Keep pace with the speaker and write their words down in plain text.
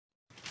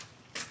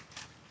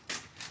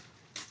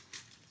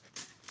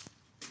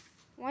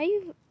Why are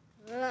you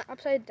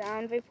upside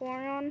down,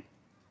 Vaporeon?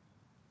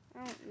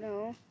 I don't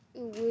know.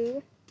 Ooh,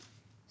 woo.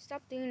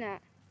 Stop doing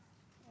that.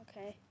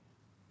 Okay.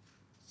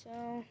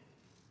 So,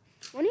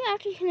 when are you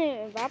actually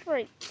gonna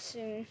evaporate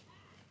soon?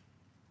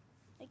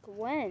 Like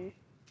when?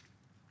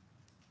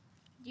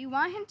 Do you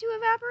want him to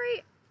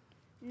evaporate?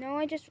 No,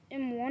 I just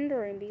am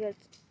wondering because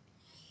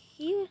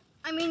he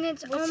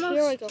It's was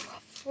almost here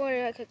for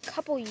a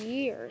couple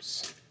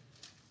years.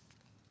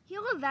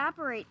 He'll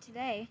evaporate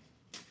today.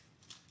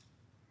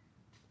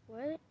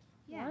 What?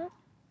 Yeah.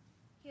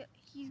 What?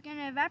 He's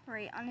gonna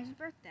evaporate on his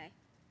birthday.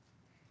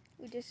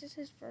 Wait, this is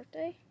his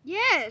birthday?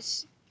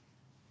 Yes.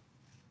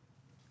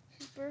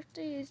 His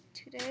birthday is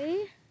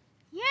today?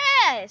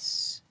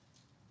 Yes.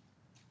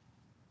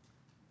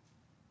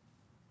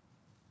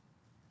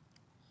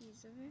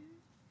 He's a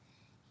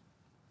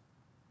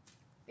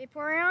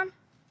Vaporeon.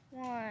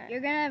 What?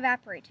 You're gonna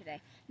evaporate today.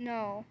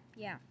 No.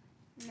 Yeah.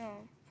 No,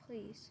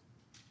 please.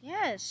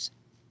 Yes.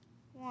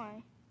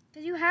 Why?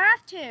 Because you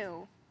have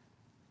to.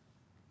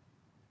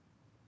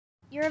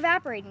 You're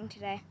evaporating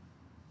today.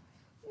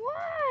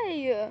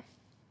 Why?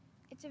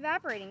 It's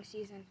evaporating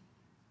season.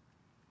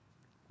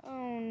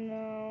 Oh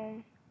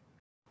no.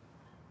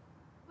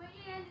 But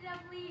you ended up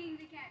leading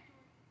the cat to